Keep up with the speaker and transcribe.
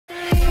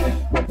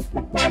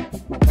Welcome,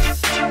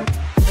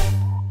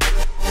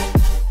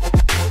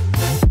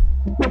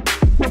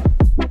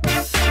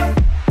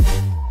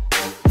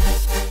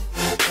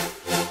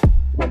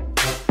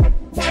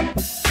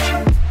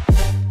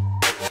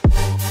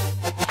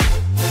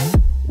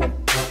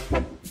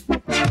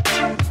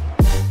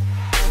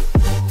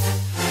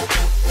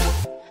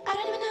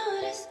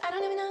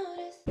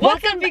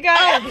 you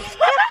guys.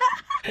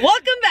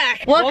 Welcome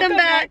back. Welcome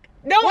back.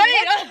 No,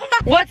 wait.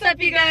 What's up,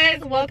 you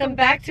guys? Welcome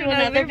back to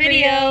another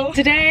video.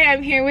 Today,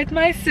 I'm here with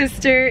my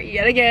sister.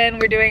 Yet again,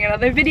 we're doing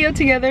another video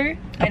together.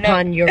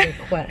 Upon your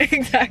request.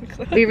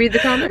 Exactly. We read the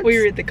comments? We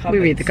read the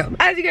comments. We read the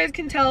comments. As you guys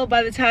can tell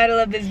by the title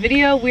of this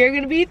video, we're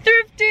gonna be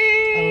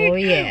thrifting. Oh,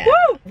 yeah.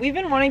 Woo! We've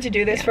been wanting to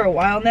do this for a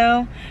while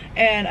now,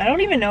 and I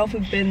don't even know if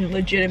we've been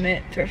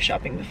legitimate thrift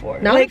shopping before.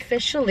 Not like,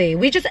 officially.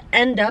 We just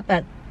end up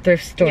at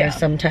thrift stores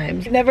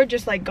sometimes. We've never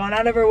just like gone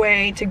out of our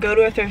way to go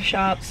to a thrift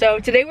shop. So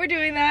today we're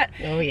doing that.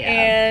 Oh yeah.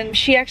 And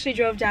she actually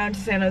drove down to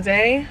San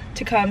Jose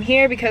to come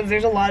here because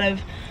there's a lot of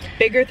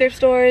bigger thrift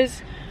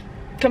stores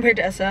compared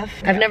to SF.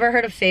 I've never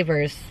heard of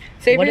Savers.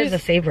 What is a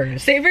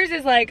Savers? Savers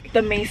is like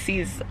the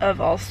Macy's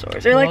of all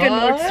stores. Or like a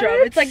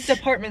Nordstrom. It's like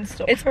department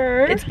store. It's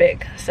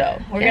big.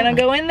 So we're gonna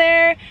go in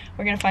there.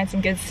 We're gonna find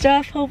some good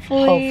stuff,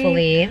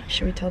 hopefully.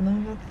 Should we tell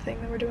them about the thing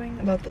that we're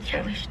doing? About the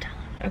thrift?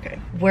 Okay.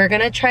 We're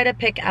gonna try to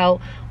pick out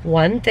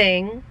one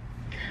thing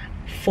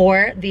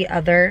for the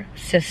other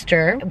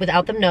sister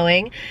without them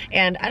knowing.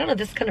 And I don't know,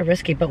 this is kind of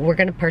risky, but we're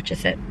gonna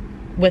purchase it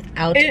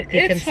without the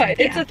consent. It's fine.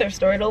 It's a thrift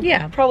store. It'll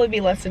probably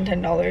be less than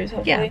 $10,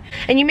 hopefully. Yeah.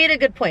 And you made a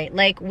good point.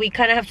 Like, we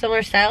kind of have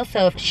similar styles,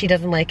 so if she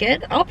doesn't like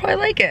it, I'll probably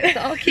like it. So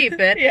I'll keep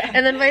it.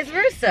 And then vice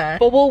versa.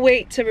 But we'll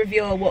wait to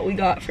reveal what we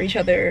got for each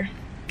other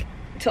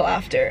till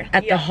after.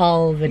 At the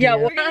haul video.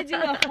 Yeah, we're gonna do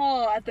a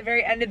haul at the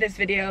very end of this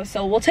video.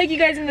 So we'll take you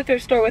guys in the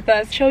thrift store with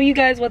us, show you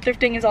guys what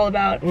thrifting is all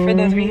about, for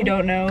those of you who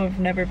don't know, have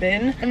never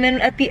been. And then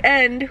at the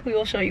end, we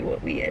will show you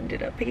what we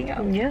ended up picking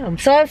out. Yeah.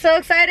 So I'm so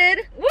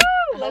excited. Woo!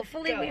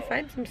 Hopefully we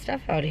find some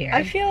stuff out here.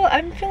 I'm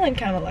feeling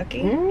kind of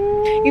lucky.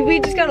 We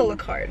just gotta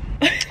look hard.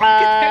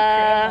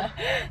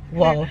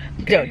 Whoa.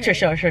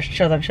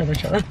 Show them.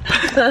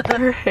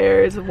 Her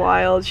hair is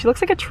wild. She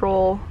looks like a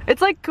troll.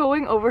 It's like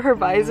going over her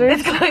visor.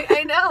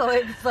 I know.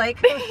 It's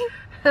like...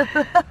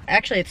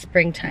 Actually, it's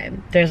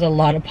springtime. There's a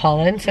lot of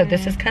pollen, so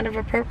this is kind of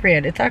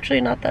appropriate. It's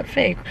actually not that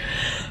fake.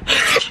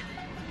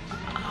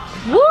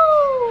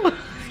 Woo!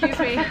 Excuse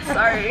me.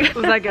 Sorry.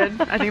 Was that good?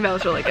 I think that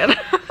was really good.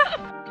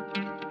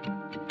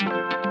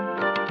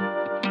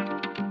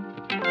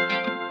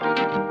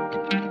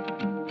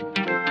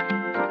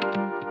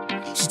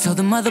 Told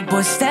the mother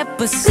boy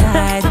step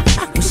aside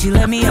when she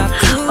let me off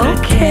to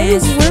okay,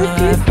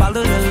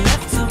 follow the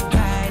left to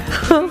right.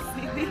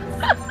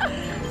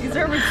 These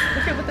are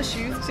ridiculous with the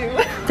shoes too.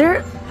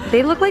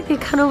 They look like they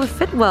kind of would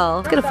fit well.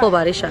 Let's get a full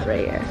body shot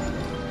right here.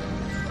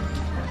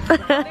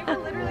 They were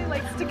literally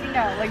like sticking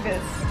out like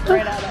this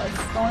right at us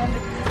going in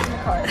the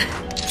car.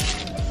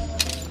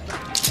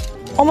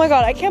 Oh my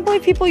god, I can't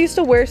believe people used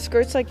to wear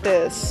skirts like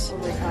this. Oh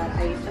my god,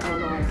 I used to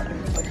own all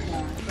skirts like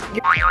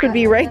that. Your would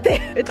be right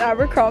there. It's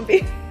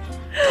Abercrombie.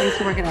 I used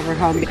to work at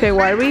Abercrombie. Okay,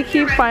 why do we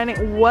keep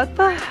finding... What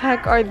the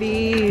heck are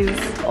these?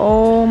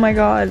 Oh my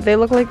god, they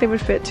look like they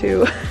would fit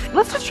too.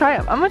 Let's just try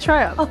them. I'm gonna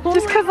try them. Oh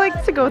just cause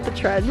like to go with the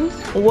trend.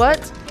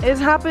 What is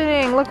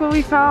happening? Look what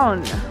we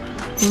found.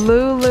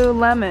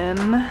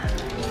 Lululemon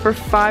for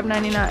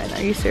 $5.99.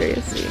 Are you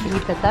serious? Can you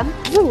fit them?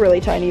 They're really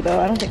tiny though.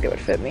 I don't think they would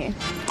fit me.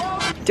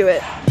 Do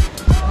it.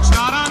 It's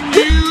not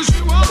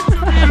unusual to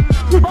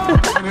be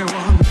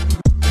anyone.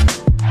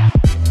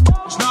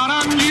 It's not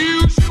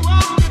unusual.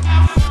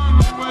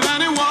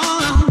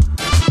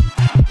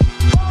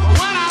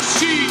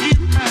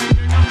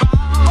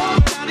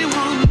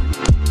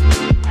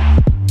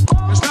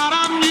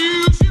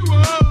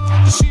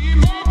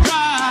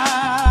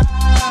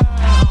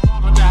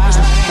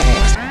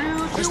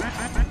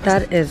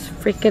 That is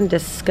freaking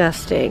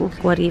disgusting.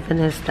 What even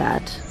is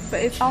that? But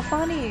it's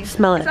Alfani.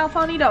 Smell it. It's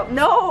Alfanito.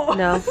 No!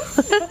 No.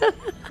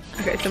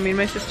 Okay, so me and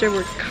my sister,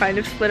 we're kind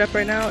of split up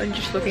right now and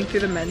just looking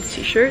through the men's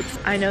t-shirts.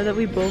 I know that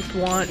we both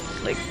want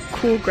like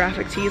cool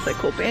graphic tees, like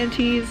cool band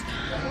tees,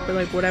 or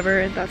like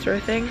whatever, that sort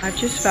of thing. I've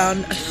just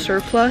found a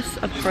surplus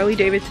of Harley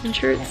Davidson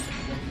shirts.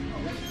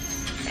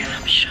 And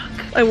I'm shook.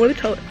 I want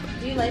to tell it.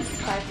 Do you like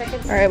 5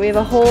 seconds? Alright, we have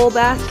a whole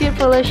basket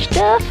full of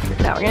stuff.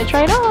 Now we're gonna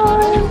try it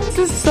on. This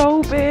is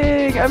so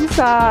big. I'm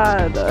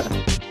sad.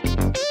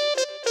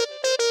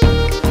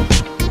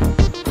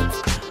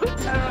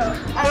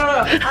 I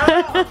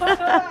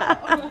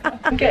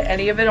don't know. Get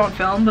any of it on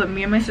film, but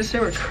me and my sister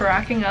were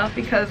cracking up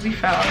because we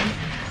found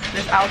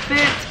this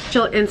outfit.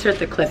 She'll insert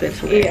the clip. It's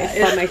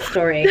on my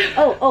story.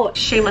 Oh,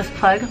 shameless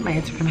plug. My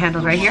Instagram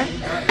handle's right here.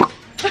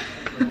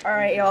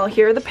 Alright, y'all,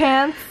 here are the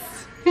pants.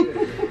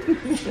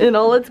 In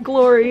all its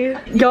glory.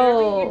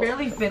 Go. You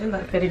barely fit in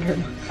that fitting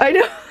room. I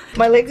know.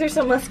 My legs are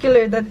so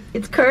muscular that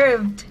it's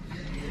curved.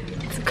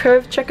 It's a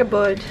curved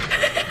checkerboard.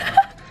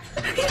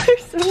 These are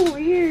so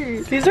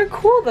weird. These are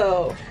cool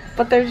though,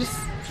 but they're just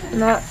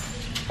not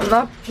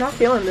I'm not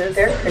feeling this.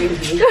 They're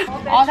crazy.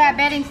 All that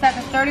bedding stuff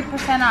is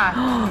 30%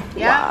 off.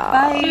 Yeah.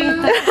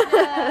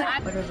 Bye.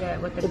 What is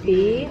it with the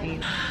B?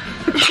 And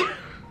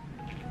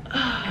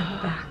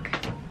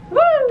back. Woo!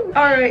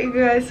 Alright, you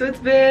guys, so it's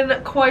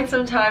been quite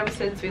some time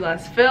since we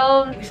last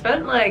filmed. We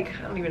spent like,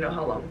 I don't even know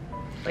how long.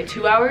 Like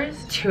 2 hours?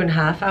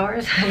 2.5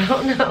 hours? I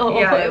don't know.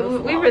 Yeah,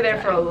 we were there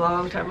for a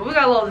long time, but we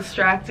got a little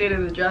distracted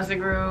in the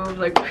dressing room.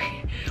 Like,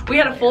 we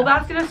had a full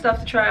basket of stuff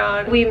to try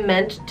on. We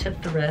meant to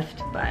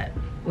thrift, but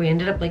we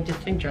ended up like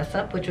just doing dress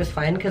up, which was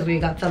fine because we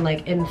got some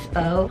like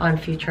inspo on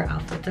future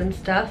outfits and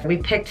stuff. We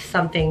picked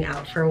something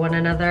out for one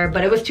another,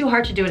 but it was too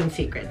hard to do it in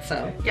secret,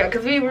 so. Yeah,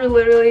 because we were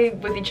literally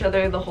with each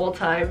other the whole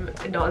time,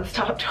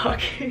 non-stop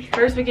talking.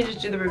 First, we can just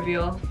do the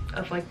reveal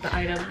of like the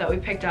item that we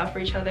picked out for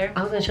each other.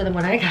 I was gonna show them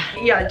what I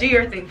got. Yeah, do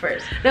your thing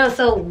first. No,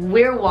 so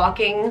we're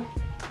walking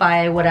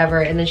by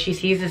whatever, and then she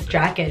sees this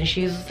jacket and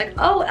she's just like,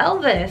 oh,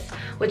 Elvis,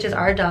 which is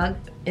our dog.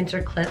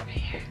 Insert clip right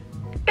here.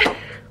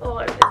 Oh,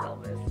 I miss Elvis.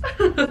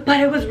 But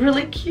it was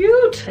really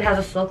cute. It has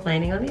a silk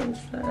lining on the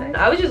inside.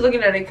 I was just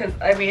looking at it because,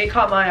 I mean, it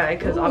caught my eye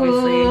because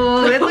obviously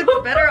it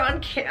looks better on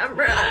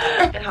camera.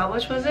 And how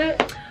much was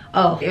it?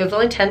 Oh, it was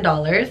only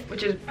 $10.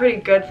 Which is pretty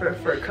good for a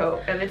fur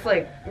coat, and it's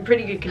like in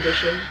pretty good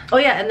condition. Oh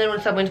yeah, and then when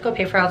someone went to go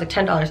pay for it, I was like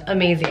 $10.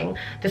 Amazing.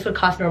 This would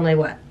cost normally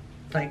what?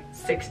 Like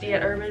 60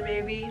 at Urban,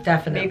 maybe.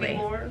 Definitely. Maybe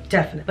more.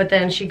 Definitely. But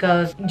then she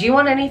goes, do you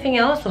want anything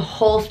else? The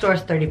whole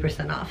store's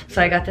 30% off.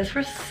 So I got this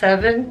for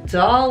 $7.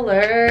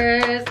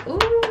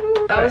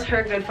 Ooh. That was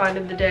her good find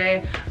of the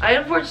day. I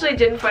unfortunately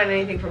didn't find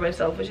anything for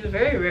myself, which is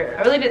very rare.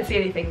 I really didn't see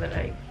anything that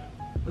I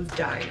was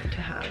dying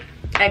to have.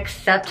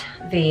 Except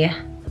the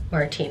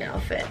Martine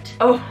outfit.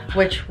 Oh.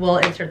 Which we'll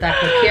insert that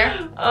clip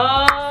here.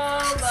 Oh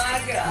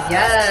my god.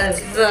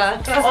 Yes.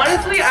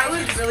 Honestly, I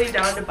was really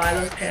down to buy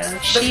those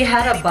pants. She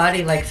had a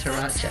body like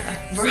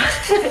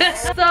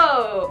sriracha.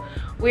 So,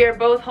 we are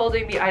both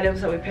holding the items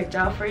that we picked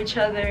out for each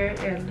other,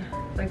 and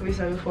like we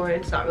said before,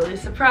 it's not really a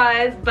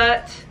surprise,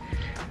 but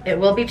it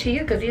will be to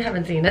you because you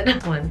haven't seen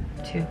it. 1,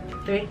 2,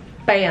 3.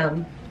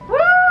 Bam. Woo!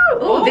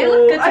 Oh, they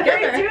look good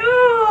together. They do!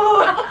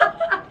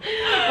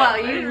 Wow,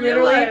 you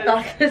literally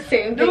thought the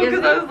same thing. No,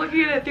 because I was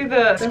looking at it through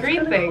the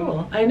screen thing.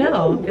 Cool. I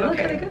know. Ooh, they look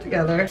kind of good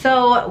together.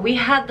 So we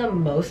had the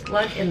most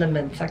luck in the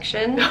men's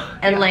section,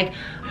 and like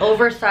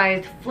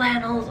oversized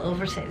flannels,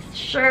 oversized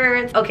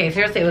shirts. Okay,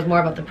 seriously, it was more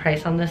about the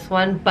price on this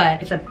one,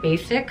 but it's a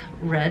basic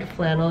red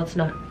flannel. It's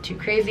not too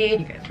crazy. You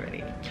guys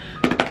ready?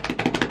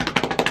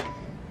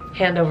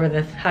 Hand over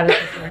this. How does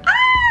this work?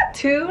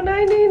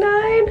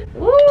 $2.99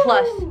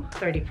 plus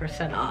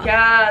 30% off.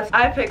 Yes,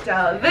 I picked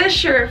out this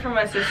shirt for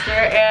my sister,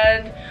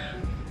 and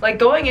like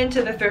going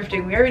into the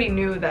thrifting, we already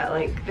knew that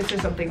like this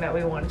is something that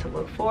we wanted to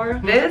look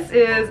for. This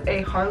is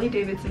a Harley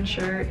Davidson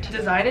shirt. The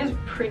design is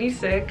pretty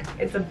sick.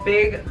 It's a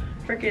big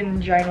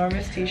freaking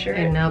ginormous t-shirt.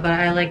 I know, but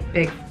I like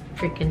big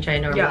freaking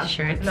ginormous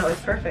shirts. No,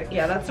 it's perfect.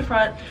 Yeah, that's the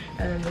front,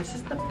 and then this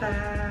is the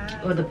back.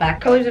 Oh, the back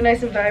colors are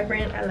nice and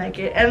vibrant. I like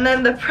it. And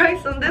then the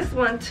price on this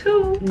one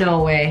too.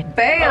 No way.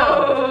 Bam!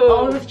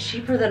 Oh, it was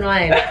cheaper than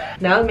mine.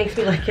 Now it makes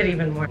me like it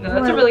even more. No,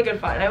 that's a really good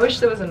find. I wish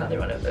there was another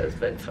one of those,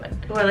 but it's fine.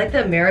 Oh, I like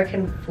the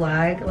American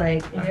flag,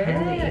 like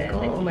behind the Yeah.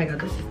 eagle. Oh my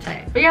god, this is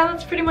tight. But yeah,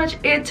 that's pretty much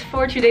it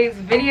for today's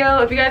video.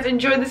 If you guys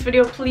enjoyed this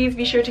video, please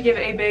be sure to give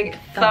it a big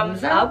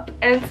thumbs up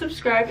and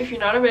subscribe if you're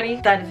not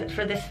already. That is it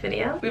for this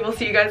video. We will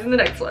see you guys in the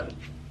next one.